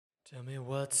Tell me,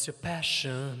 what's your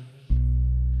passion?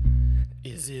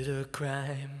 Is it a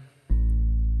crime?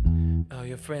 Are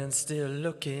your friends still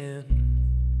looking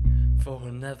for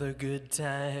another good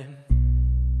time?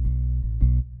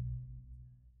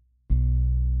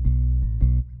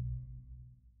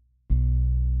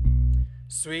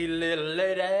 Sweet little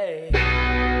lady,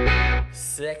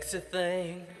 sexy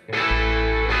thing,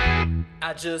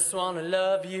 I just wanna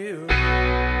love you,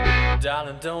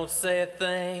 darling, don't say a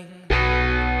thing.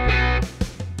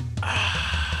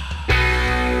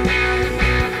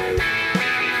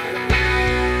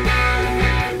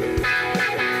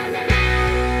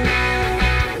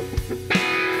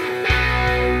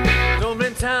 Don't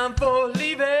been time for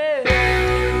leaving,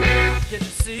 can't you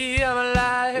see I'm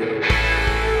alive?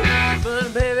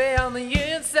 But baby, on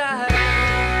the inside,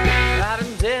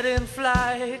 I'm dead in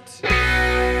flight.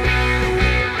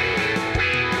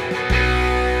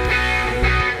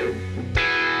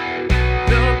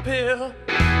 No pill,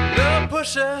 no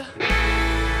pusher,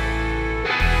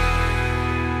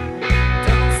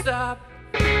 don't stop,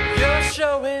 you're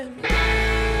showing,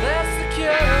 that's the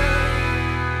cure.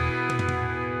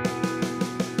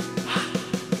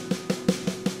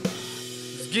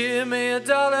 Just give me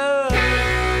 $1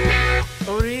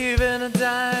 or even a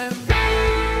dime,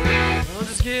 or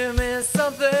just give me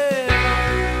something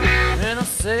and I'll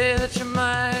say that you're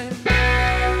mine.